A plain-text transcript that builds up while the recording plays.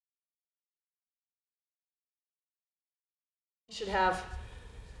Should have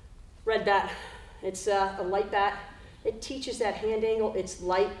red bat. It's a light bat. It teaches that hand angle. It's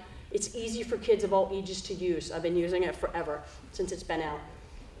light. It's easy for kids of all ages to use. I've been using it forever, since it's been out.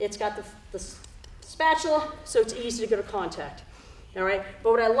 It's got the spatula, so it's easy to go to contact. All right.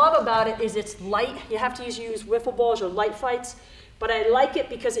 But what I love about it is it's light. You have to use wiffle balls or light fights, but I like it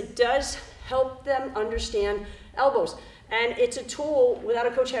because it does help them understand elbows. And it's a tool without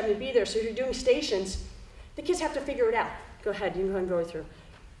a coach having to be there. So if you're doing stations, the kids have to figure it out. Go ahead, you can go ahead and go through.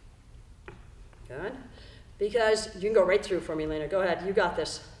 Good. Because you can go right through for me, Lena. Go ahead, you got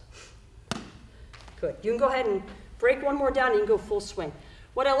this. Good. You can go ahead and break one more down and you can go full swing.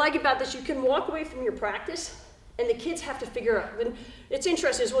 What I like about this, you can walk away from your practice and the kids have to figure out. And it's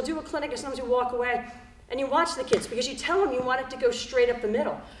interesting, is we'll do a clinic and sometimes you walk away and you watch the kids because you tell them you want it to go straight up the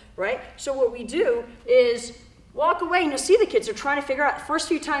middle, right? So what we do is walk away and you'll see the kids are trying to figure out. First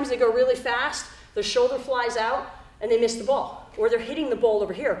few times they go really fast, their shoulder flies out, and they miss the ball. Or they're hitting the ball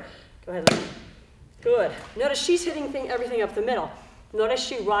over here. Go ahead, Lena. Good. Notice she's hitting everything up the middle. Notice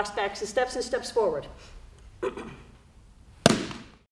she rocks back and steps forward.